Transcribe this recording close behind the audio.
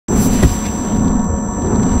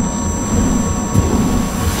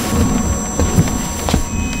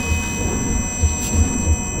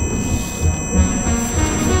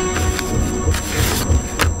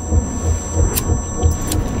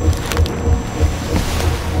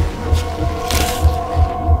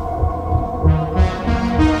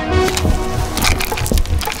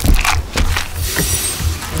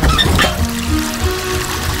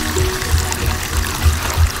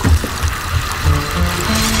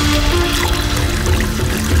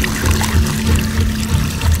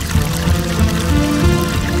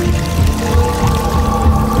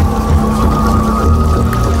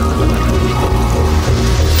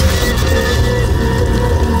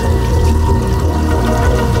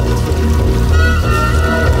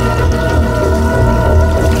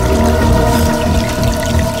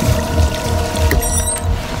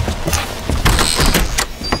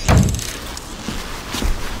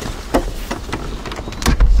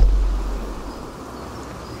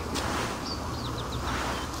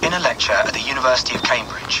In a lecture at the University of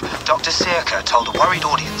Cambridge, Dr. Circa told a worried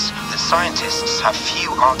audience that scientists have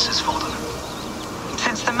few answers for them.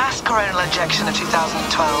 Since the mass coronal injection of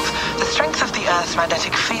 2012, the strength of the Earth's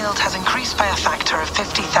magnetic field has increased by a factor of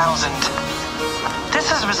 50,000.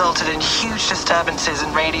 This has resulted in huge disturbances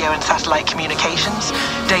in radio and satellite communications,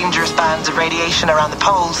 dangerous bands of radiation around the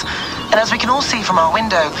poles, and as we can all see from our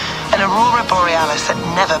window, an aurora borealis that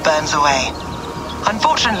never burns away.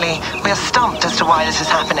 Unfortunately, we are stumped as to why this is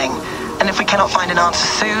happening, and if we cannot find an answer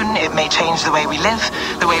soon, it may change the way we live,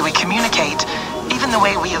 the way we communicate, even the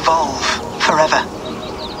way we evolve, forever.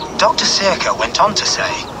 Dr. Circa went on to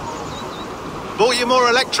say, "Bought you more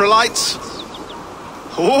electrolytes?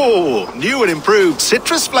 Oh, new and improved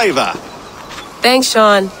citrus flavor." Thanks,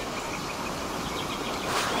 Sean.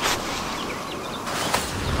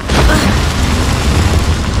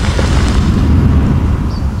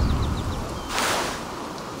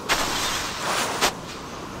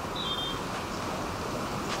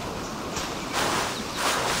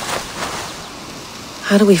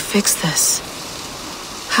 How do we fix this?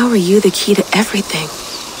 How are you the key to everything?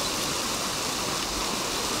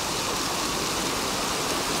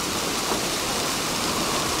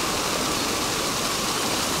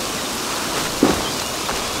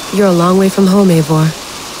 You're a long way from home, Eivor.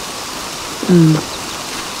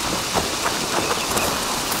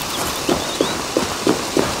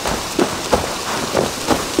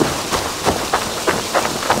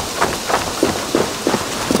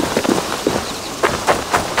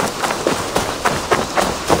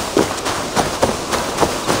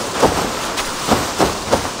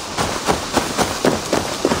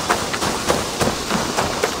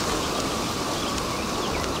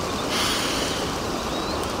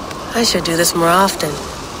 I should do this more often.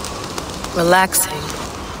 Relaxing.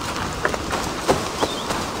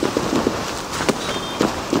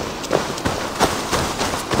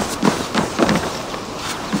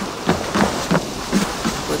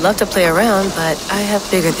 Would love to play around, but I have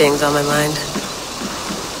bigger things on my mind.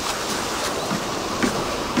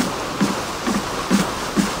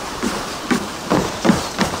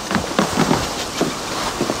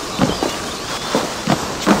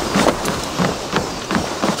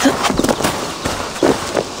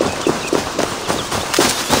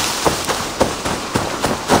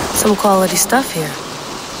 Some quality stuff here.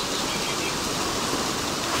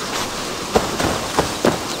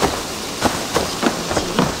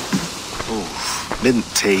 Ooh, mint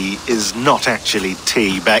tea is not actually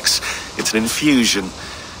tea, Bex. It's an infusion.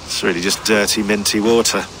 It's really just dirty, minty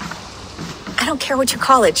water. I don't care what you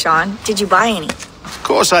call it, Sean. Did you buy any? Of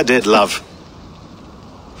course I did, love.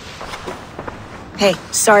 Hey,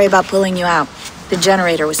 sorry about pulling you out. The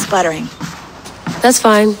generator was sputtering. That's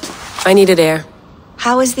fine. I needed air.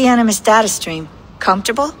 How is the Animus data stream?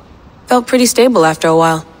 Comfortable? Felt pretty stable after a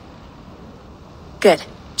while. Good.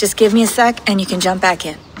 Just give me a sec and you can jump back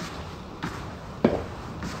in.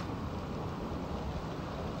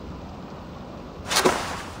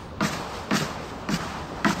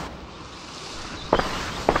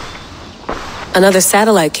 Another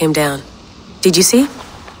satellite came down. Did you see?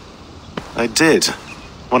 I did.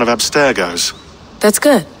 One of Abstergo's. That's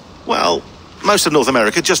good. Well, most of North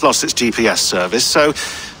America just lost its GPS service, so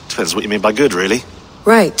depends what you mean by good, really.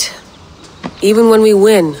 Right. Even when we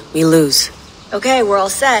win, we lose. Okay, we're all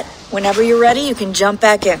set. Whenever you're ready, you can jump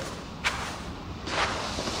back in.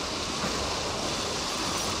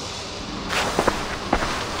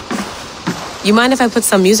 You mind if I put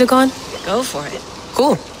some music on? Go for it.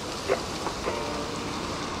 Cool.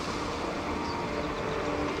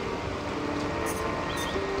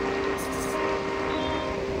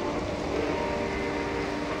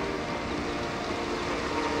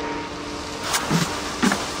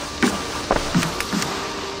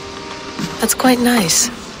 That's quite nice.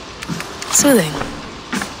 Soothing.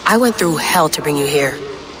 I went through hell to bring you here.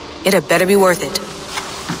 It had better be worth it.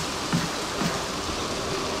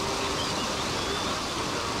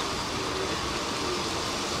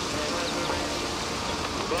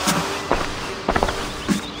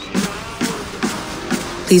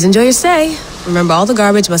 Please enjoy your stay. Remember, all the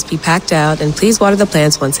garbage must be packed out, and please water the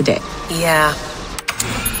plants once a day. Yeah.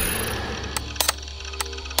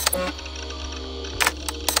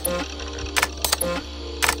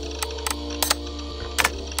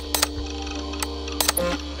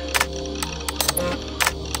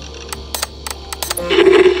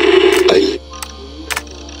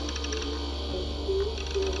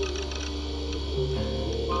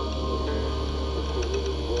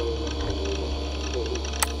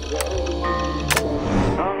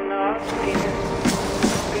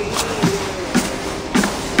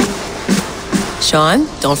 Sean,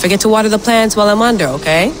 don't forget to water the plants while I'm under,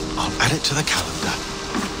 okay? I'll add it to the calendar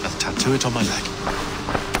and tattoo it on my leg.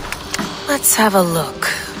 Let's have a look.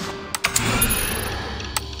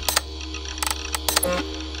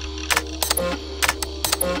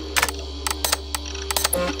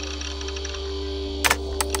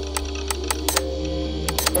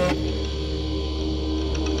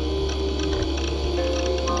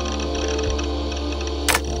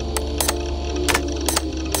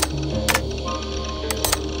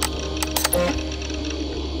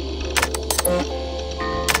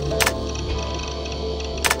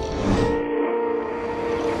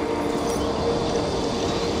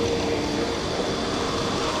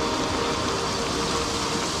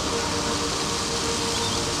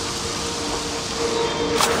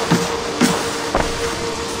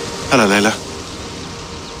 Hello, Layla.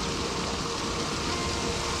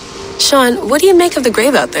 Sean, what do you make of the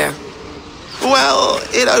grave out there? Well,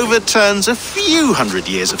 it overturns a few hundred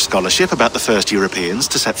years of scholarship about the first Europeans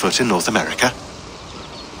to set foot in North America.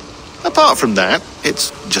 Apart from that,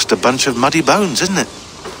 it's just a bunch of muddy bones, isn't it?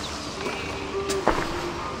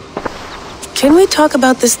 Can we talk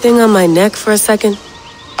about this thing on my neck for a second?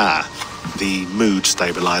 Ah, the mood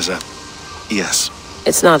stabilizer. Yes.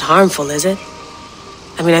 It's not harmful, is it?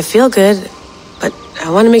 I mean, I feel good, but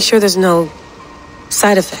I want to make sure there's no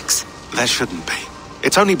side effects. There shouldn't be.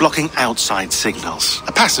 It's only blocking outside signals,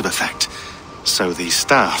 a passive effect. So the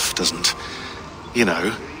staff doesn't, you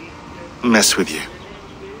know, mess with you.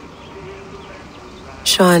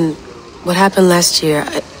 Sean, what happened last year,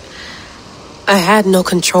 I had no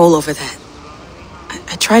control over that.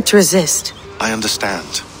 I tried to resist. I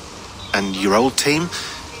understand. And your old team,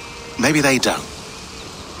 maybe they don't.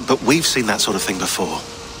 But we've seen that sort of thing before.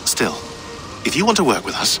 Still, if you want to work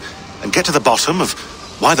with us and get to the bottom of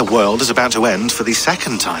why the world is about to end for the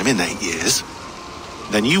second time in 8 years,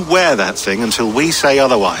 then you wear that thing until we say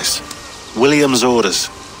otherwise. William's orders.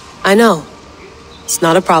 I know. It's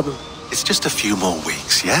not a problem. It's just a few more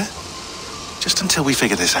weeks, yeah? Just until we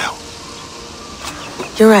figure this out.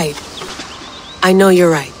 You're right. I know you're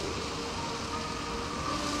right.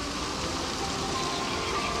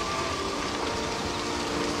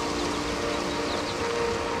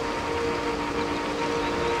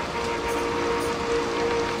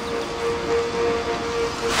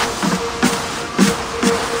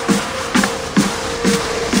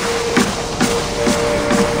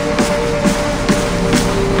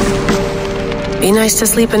 Be nice to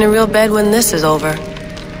sleep in a real bed when this is over.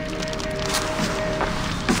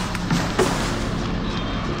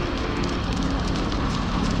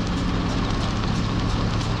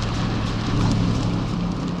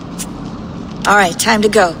 All right, time to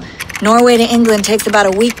go. Norway to England takes about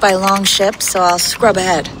a week by long ship, so I'll scrub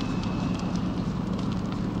ahead.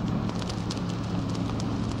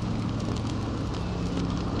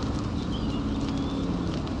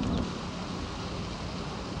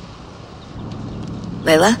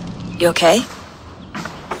 Layla, you okay?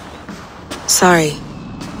 Sorry.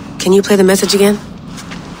 Can you play the message again?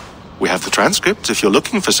 We have the transcript. If you're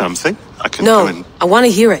looking for something, I can go and... No, I want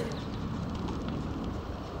to hear it.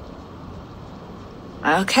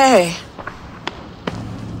 Okay.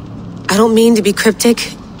 I don't mean to be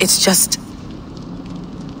cryptic. It's just...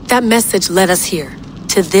 that message led us here.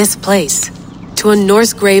 To this place. To a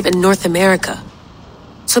Norse grave in North America.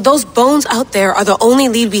 So those bones out there are the only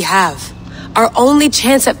lead we have. Our only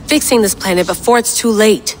chance at fixing this planet before it's too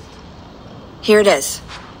late. Here it is.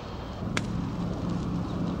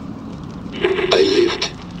 I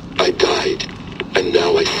lived, I died, and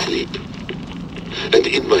now I sleep. And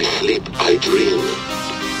in my sleep I dream.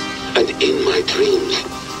 And in my dreams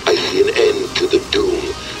I see an end to the doom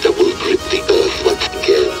that will grip the earth once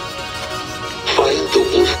again. Find the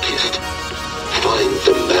wolf-kissed. Find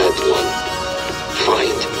the mad one.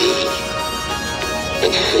 Find me.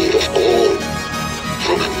 And save us all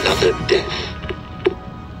from another death.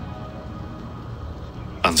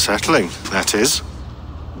 Unsettling, that is.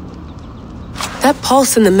 That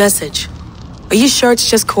pulse in the message. Are you sure it's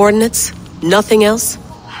just coordinates? Nothing else?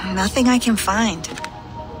 Nothing I can find.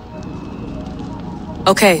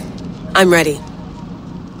 Okay, I'm ready.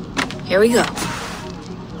 Here we go.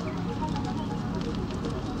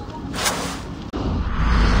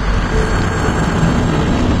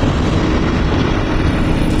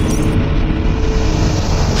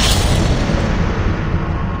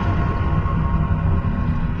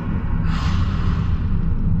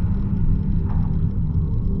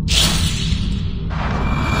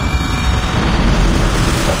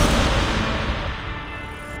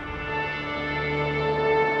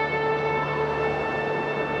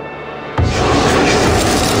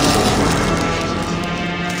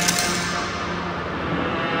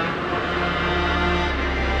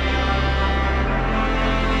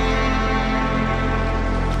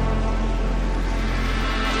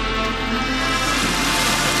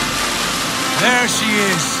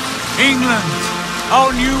 England,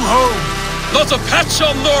 our new home. Not a patch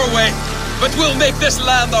on Norway, but we'll make this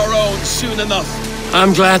land our own soon enough.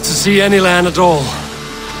 I'm glad to see any land at all,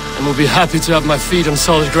 and will be happy to have my feet on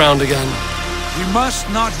solid ground again. We must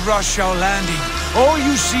not rush our landing. All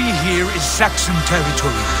you see here is Saxon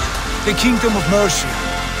territory. The kingdom of Mercia,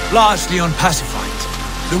 largely unpacified.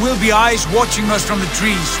 There will be eyes watching us from the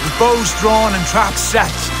trees, with bows drawn and traps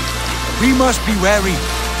set. We must be wary.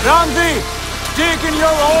 Randi! Dig in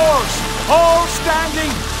your oars! All standing!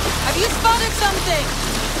 Have you spotted something?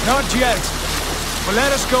 Not yet. But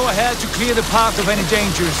let us go ahead to clear the path of any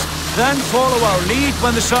dangers. Then follow our lead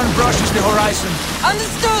when the sun brushes the horizon.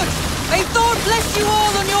 Understood! May Thor bless you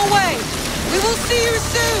all on your way! We will see you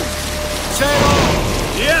soon! Sail on!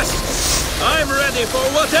 Yes! I'm ready for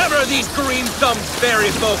whatever these green-thumbed fairy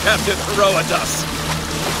folk have to throw at us.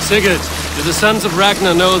 Sigurd, do the sons of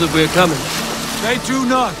Ragnar know that we're coming? They do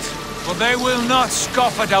not, but they will not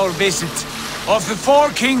scoff at our visit. Of the 4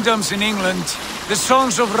 kingdoms in England, the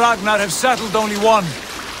sons of Ragnar have settled only one.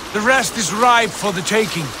 The rest is ripe for the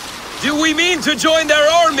taking. Do we mean to join their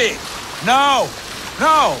army? No,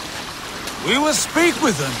 no. We will speak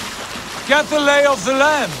with them, get the lay of the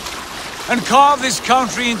land, and carve this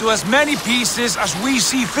country into as many pieces as we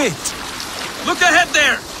see fit. Look ahead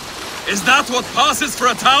there! Is that what passes for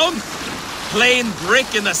a town? Plain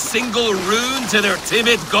brick in a single rune to their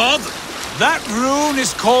timid god? That rune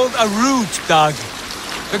is called a root, Dag.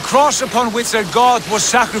 The cross upon which their god was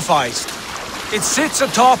sacrificed. It sits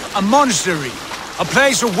atop a monastery, a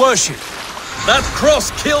place of worship. That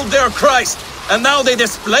cross killed their Christ, and now they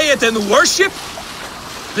display it in worship?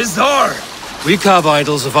 Bizarre. We carve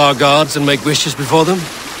idols of our gods and make wishes before them,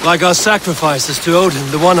 like our sacrifices to Odin,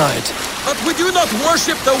 the One-Eyed. But we do not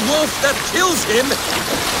worship the wolf that kills him.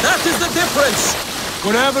 That is the difference.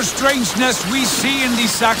 Whatever strangeness we see in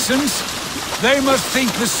these Saxons, they must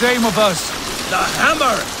think the same of us. The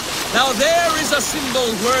hammer! Now there is a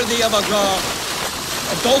symbol worthy of a god.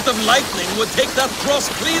 A bolt of lightning would take that cross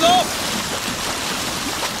clean off.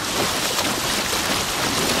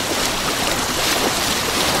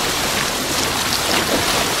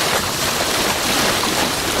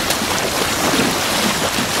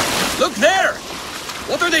 Look there!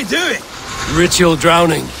 What are they doing? Ritual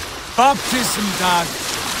drowning. Baptism, Dag.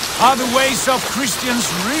 Are the ways of Christians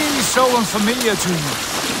really so unfamiliar to you?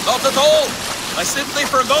 Not at all. I simply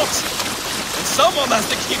forgot. And someone has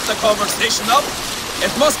to keep the conversation up. It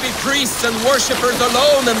must be priests and worshippers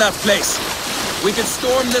alone in that place. We could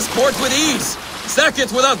storm this port with ease. Sack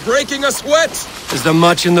it without breaking a sweat. Is there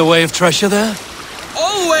much in the way of treasure there?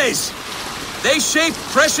 Always! They shape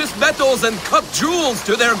precious metals and cut jewels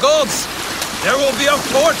to their gods. There will be a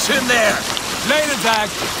fortune there. Later, Dag.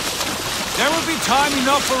 There will be time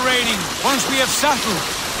enough for raiding once we have settled.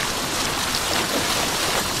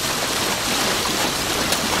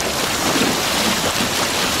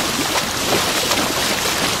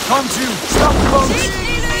 Come to! Stop the boat!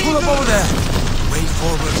 Pull up over there! The way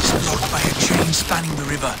forward is blocked by a chain spanning the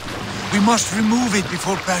river. We must remove it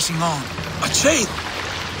before passing on. A chain?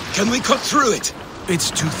 Can we cut through it?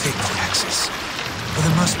 It's too thick for access. But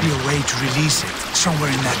there must be a way to release it,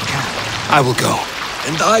 somewhere in that camp. I will go.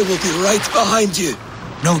 And I will be right behind you.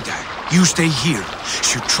 No, Dag. You stay here.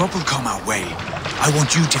 Should trouble come our way, I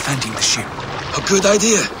want you defending the ship. A good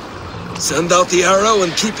idea. Send out the arrow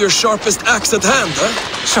and keep your sharpest axe at hand,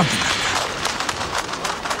 huh? Something like that.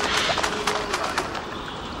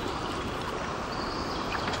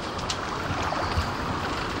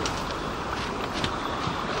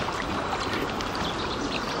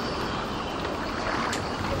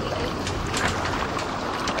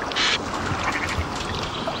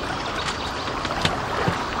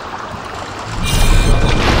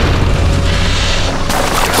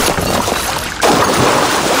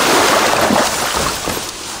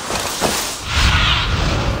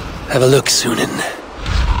 Have a look, Sunan.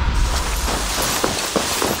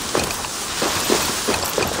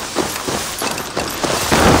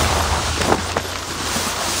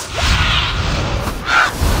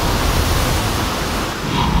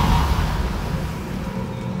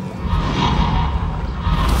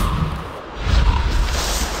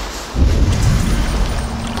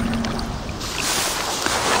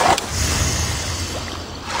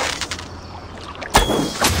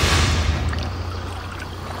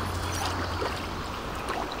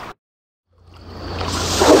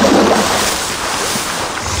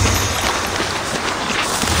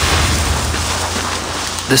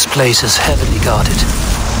 This place is heavily guarded.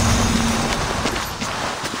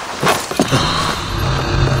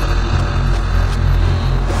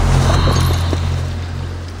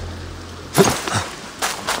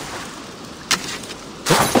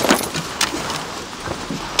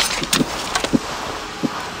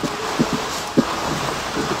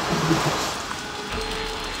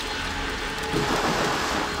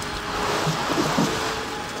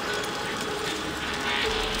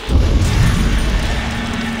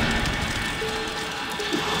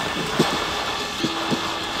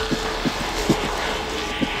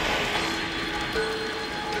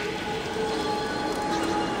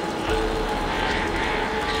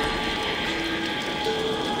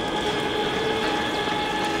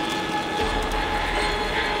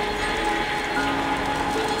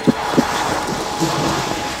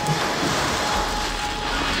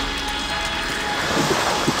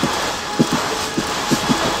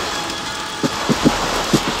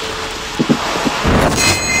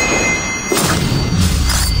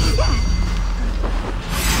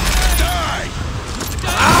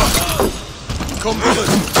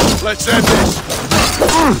 Let's end this!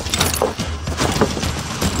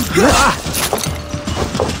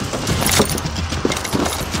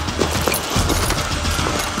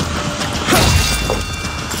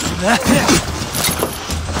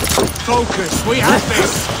 Focus, we have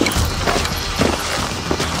this!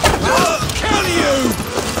 Kill you!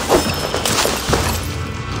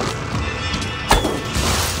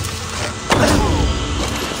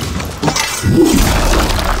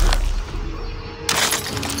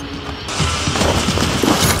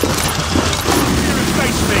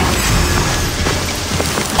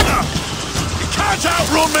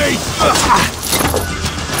 Outrun me!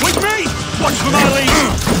 With me! Watch for my lead!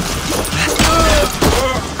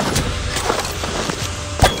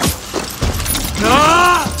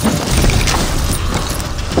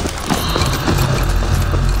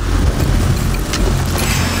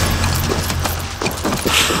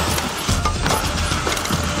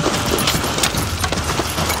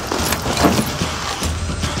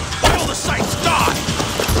 All the saints die!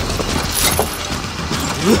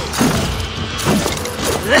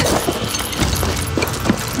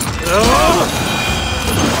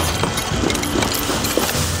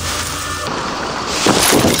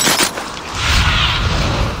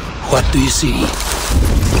 What do you see?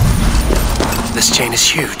 This chain is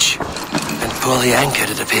huge, and poorly anchored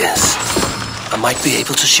it appears. I might be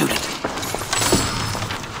able to shoot it.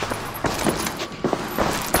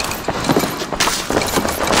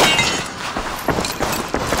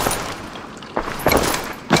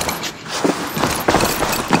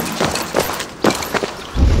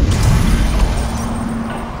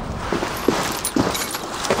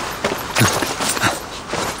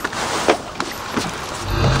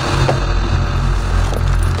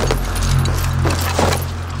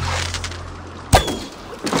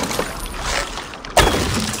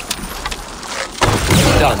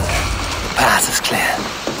 Done. Path is clear.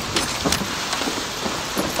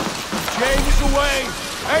 Chain is away!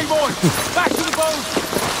 Eivor, back to the boat!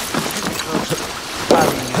 Get close.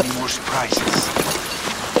 Barring any more surprises.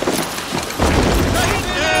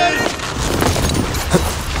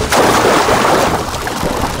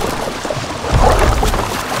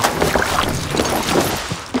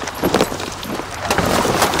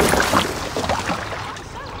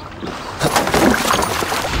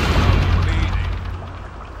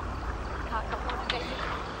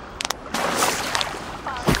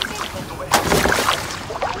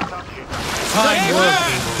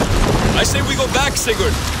 I say we go back,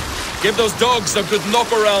 Sigurd. Give those dogs a good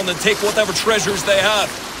knock around and take whatever treasures they have.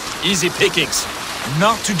 Easy pickings.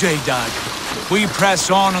 Not today, Dag. We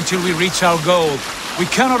press on until we reach our goal. We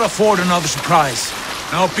cannot afford another surprise.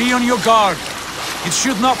 Now be on your guard. It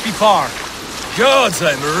should not be far. Gods,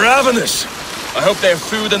 I'm ravenous. I hope they have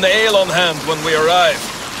food and ale on hand when we arrive.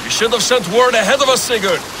 You should have sent word ahead of us,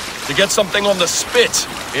 Sigurd, to get something on the spit.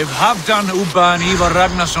 If Halfdan, Ubba and Ivar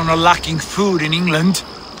Ragnarsson are lacking food in England,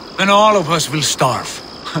 then all of us will starve.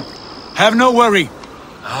 Have no worry.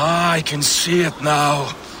 Ah, I can see it now.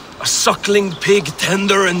 A suckling pig,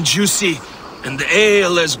 tender and juicy, and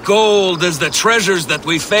ale as gold as the treasures that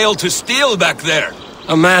we failed to steal back there.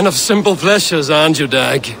 A man of simple pleasures, aren't you,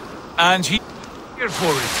 Dag? And he here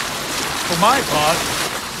for it. For my part,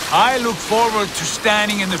 I look forward to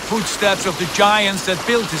standing in the footsteps of the giants that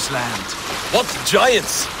built this land. What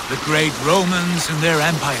giants? The great Romans and their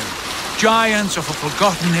empire. Giants of a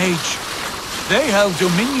forgotten age. They held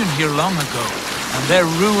dominion here long ago, and their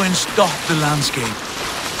ruins dot the landscape.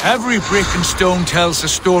 Every brick and stone tells a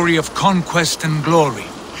story of conquest and glory.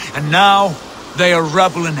 And now, they are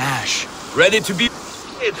rubble and ash. Ready to be...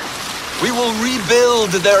 We will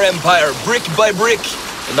rebuild their empire brick by brick,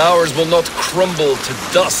 and ours will not crumble to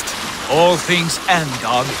dust. All things end,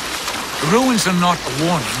 Dog. The ruins are not a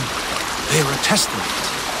warning. They're a testament.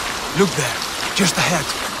 Look there, just ahead,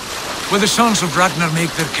 where the sons of Ragnar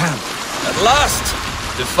make their camp. At last!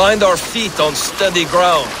 To find our feet on steady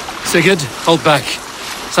ground. Sigurd, hold back.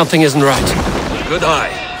 Something isn't right. Good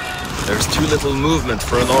eye. There's too little movement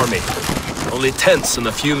for an army. Only tents and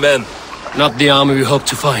a few men. Not the army we hoped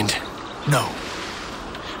to find. No.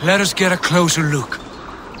 Let us get a closer look.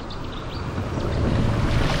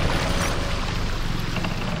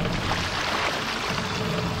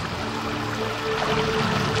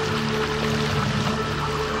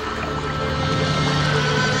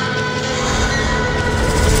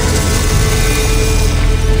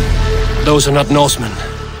 Those are not Norsemen.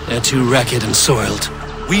 They're too ragged and soiled.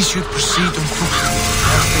 We should proceed on foot,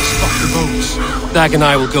 as they spot the boats. Dag and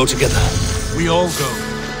I will go together. We all go.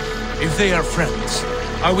 If they are friends,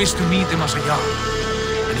 I wish to meet them as a Jarl.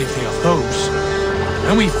 And if they are foes,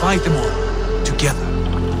 then we fight them all, together.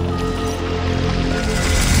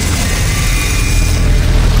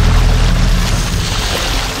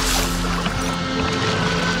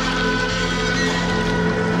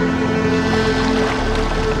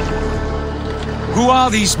 are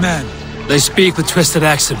these men? They speak with twisted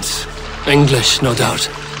accents. English, no doubt.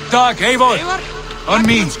 Dag, Eivor! On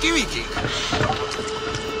me!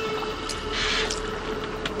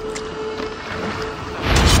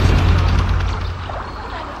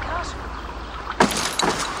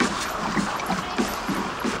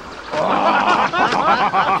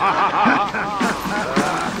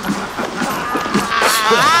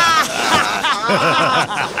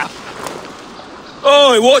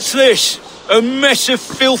 Oi, what's this? A mess of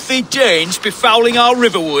filthy Danes befouling our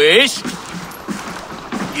riverways?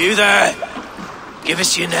 You there! Give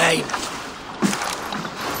us your name.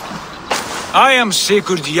 I am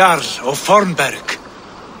Sigurd Jarl of Fornberg.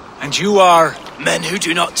 And you are... Men who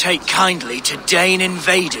do not take kindly to Dane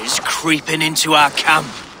invaders creeping into our camp.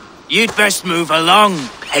 You'd best move along,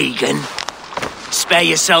 pagan. Spare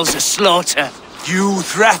yourselves a slaughter. You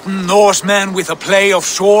threaten Norsemen with a play of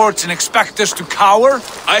swords and expect us to cower?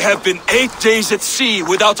 I have been 8 days at sea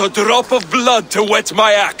without a drop of blood to wet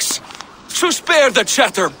my axe. So spare the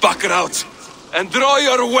chatter, buckerouts, and draw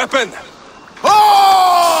your weapon.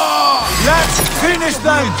 Oh! Let's finish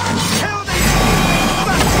them!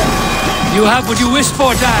 You have what you wished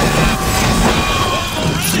for, Dad.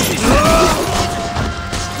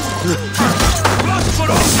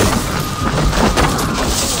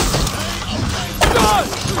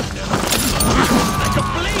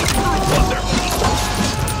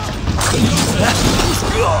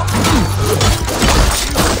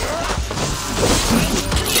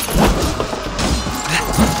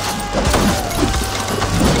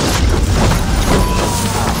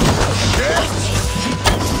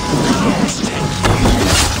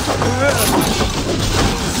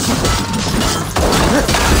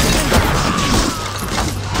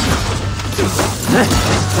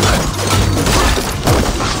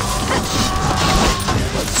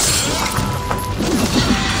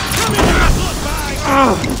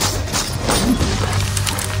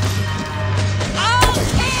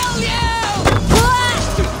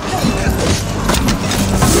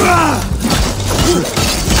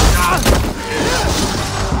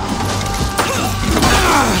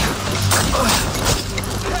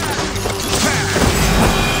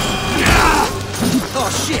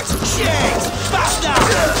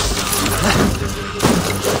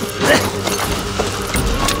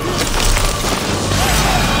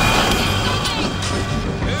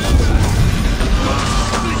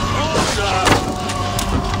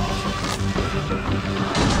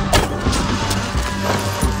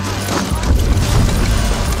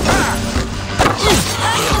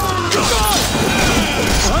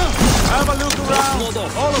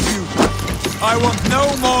 I want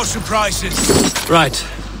no more surprises. Right.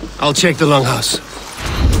 I'll check the longhouse.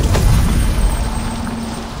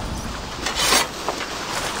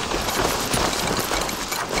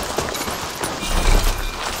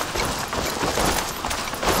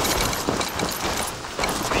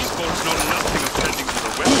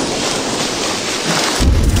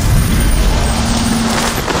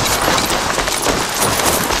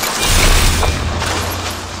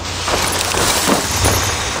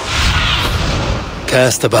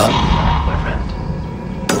 Cast about. My friend.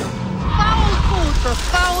 Foul food for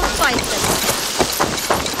foul fighters.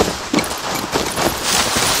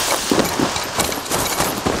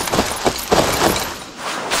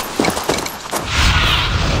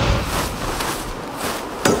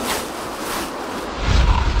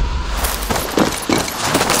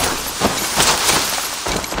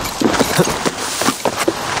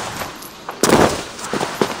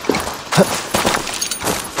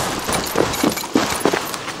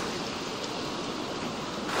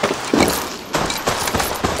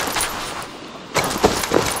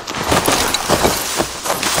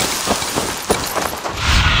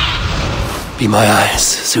 Be my eyes,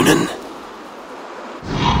 Sunan.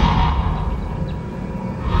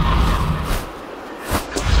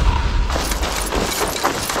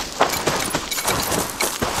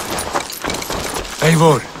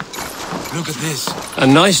 Eivor, look at this. A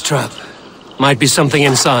nice trap. Might be something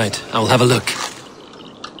inside. I'll have a look.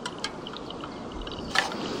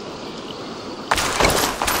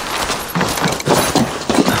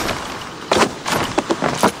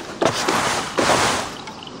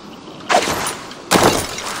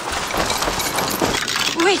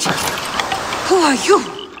 Wait! Who are you?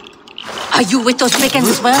 Are you with those Vikings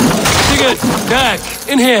as well? Sigurd! Dag!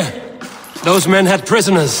 In here! Those men had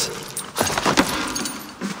prisoners.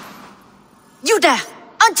 You there!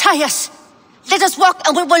 Untie us! Let us walk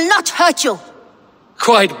and we will not hurt you!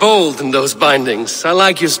 Quite bold in those bindings. I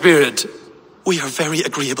like your spirit. We are very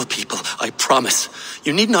agreeable people, I promise.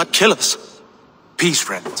 You need not kill us. Peace,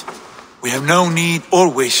 friend. We have no need or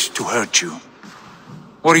wish to hurt you.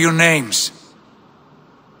 What are your names?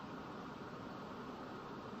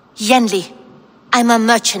 Yenli. I'm a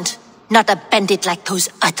merchant, not a bandit like those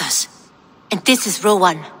others. And this is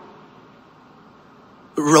Rowan.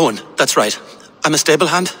 Rowan, that's right. I'm a stable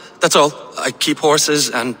hand, that's all. I keep horses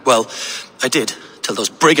and, well, I did, till those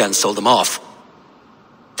brigands sold them off.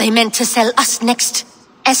 They meant to sell us next,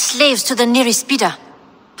 as slaves to the nearest bidder.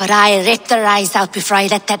 But I ripped their eyes out before I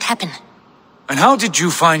let that happen. And how did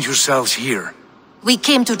you find yourselves here? We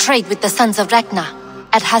came to trade with the sons of Ragnar,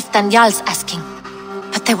 at Halfdan Jarl's asking.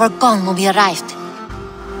 But they were gone when we arrived.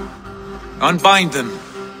 Unbind them.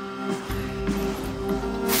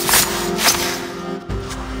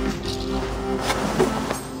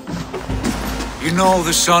 You know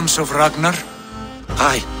the sons of Ragnar?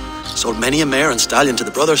 Aye. Sold many a mare and stallion to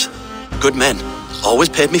the brothers. Good men. Always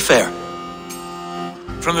paid me fair.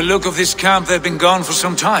 From the look of this camp, they've been gone for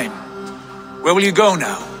some time. Where will you go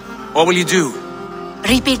now? What will you do?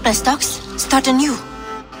 Rebuild my stocks, start anew.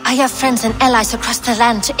 I have friends and allies across the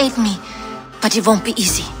land to aid me, but it won't be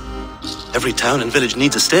easy. Every town and village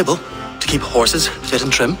needs a stable to keep horses fit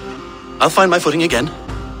and trim. I'll find my footing again,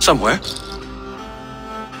 somewhere.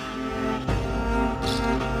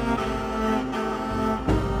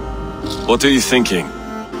 What are you thinking?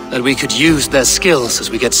 That we could use their skills as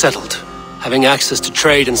we get settled. Having access to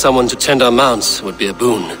trade and someone to tend our mounts would be a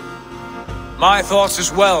boon. My thoughts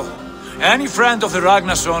as well. Any friend of the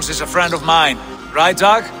Ragnarsons is a friend of mine. Right,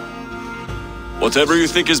 Dag? Whatever you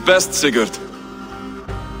think is best, Sigurd.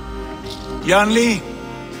 Janli,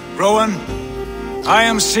 Rowan, I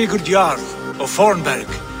am Sigurd Jarl of Fornberg,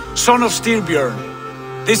 son of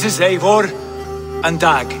Styrbjörn. This is Eivor and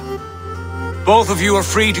Dag. Both of you are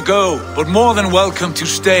free to go, but more than welcome to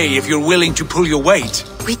stay if you're willing to pull your weight.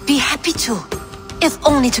 We'd be happy to, if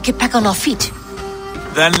only to get back on our feet.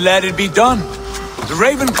 Then let it be done. The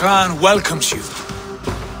Raven clan welcomes you.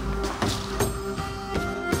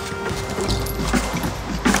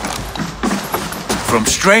 From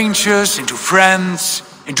strangers into friends,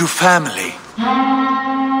 into family.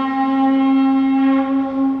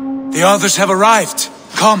 The others have arrived.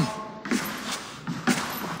 Come.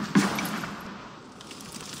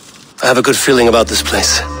 I have a good feeling about this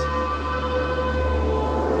place.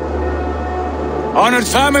 Honored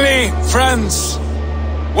family, friends,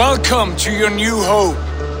 welcome to your new home.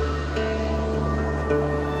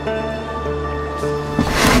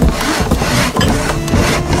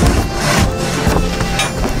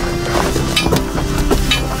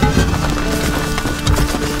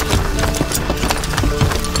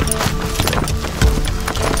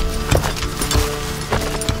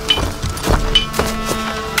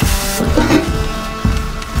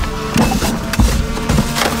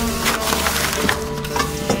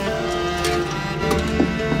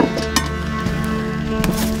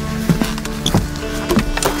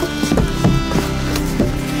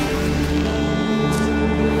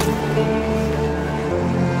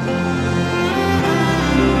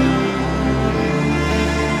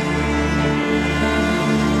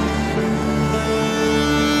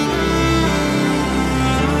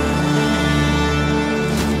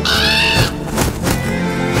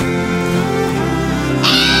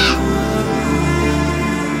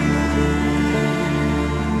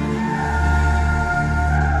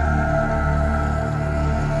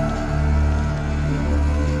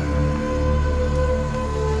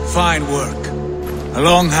 Fine work. A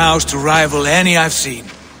longhouse to rival any I've seen.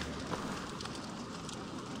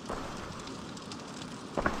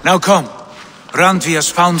 Now come. Randvi has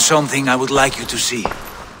found something I would like you to see.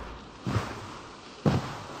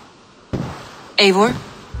 Eivor,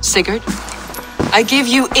 Sigurd, I give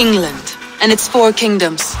you England and its 4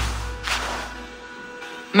 kingdoms.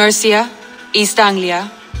 Mercia, East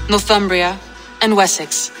Anglia, Northumbria, and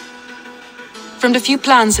Wessex. From the few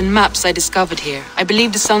plans and maps I discovered here, I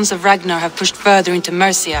believe the sons of Ragnar have pushed further into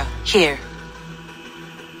Mercia, here.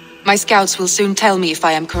 My scouts will soon tell me if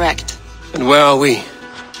I am correct. And where are we?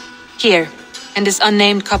 Here, in this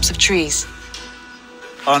unnamed copse of trees.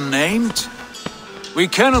 Unnamed? We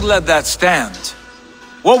cannot let that stand.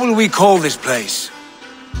 What will we call this place?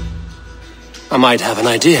 I might have an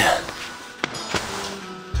idea.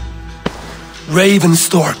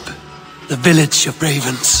 Ravensthorpe, the village of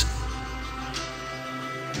ravens.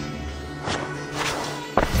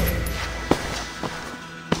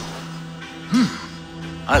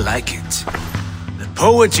 I like it. The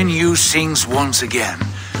poet in you sings once again.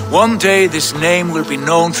 One day this name will be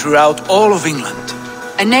known throughout all of England.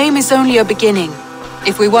 A name is only a beginning.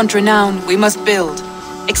 If we want renown, we must build,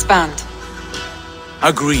 expand.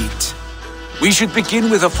 Agreed. We should begin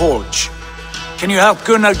with a forge. Can you help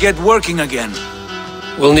Gunnar get working again?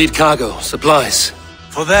 We'll need cargo, supplies.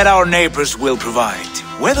 For that our neighbors will provide,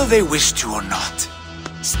 whether they wish to or not.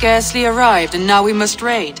 Scarcely arrived, and now we must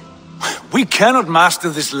raid. We cannot master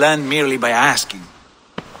this land merely by asking.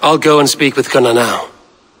 I'll go and speak with Gunnar now.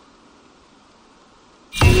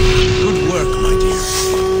 Good work, my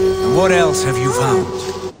dear. And what else have you found?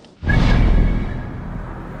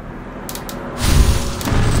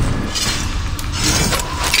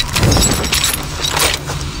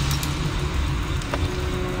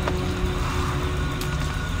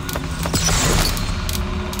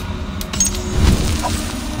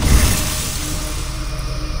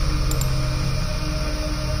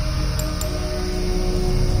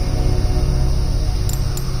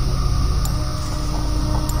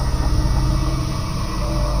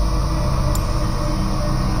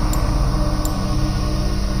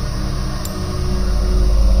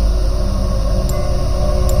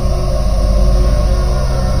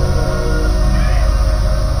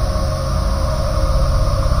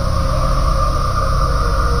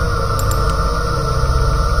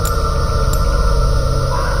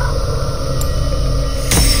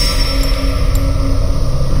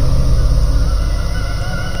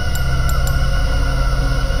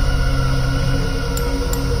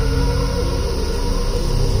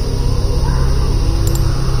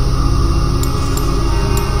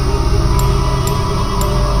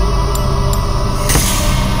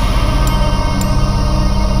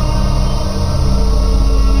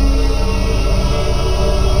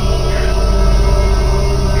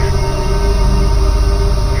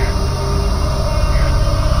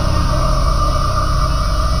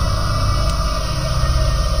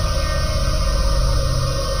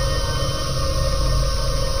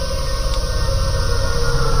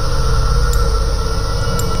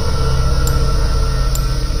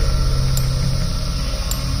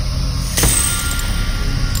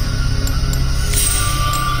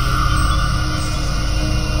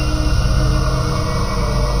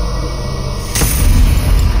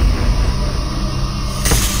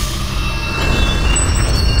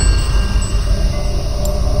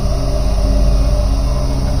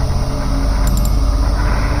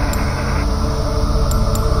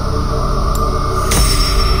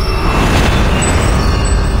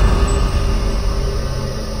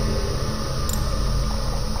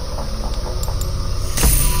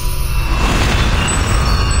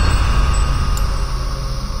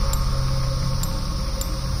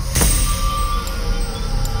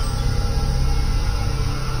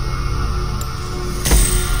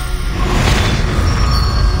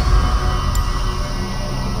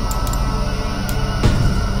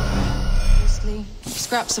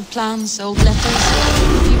 Scraps of plans, old letters,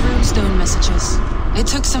 a few runestone messages. It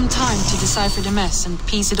took some time to decipher the mess and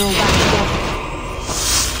piece it all back together.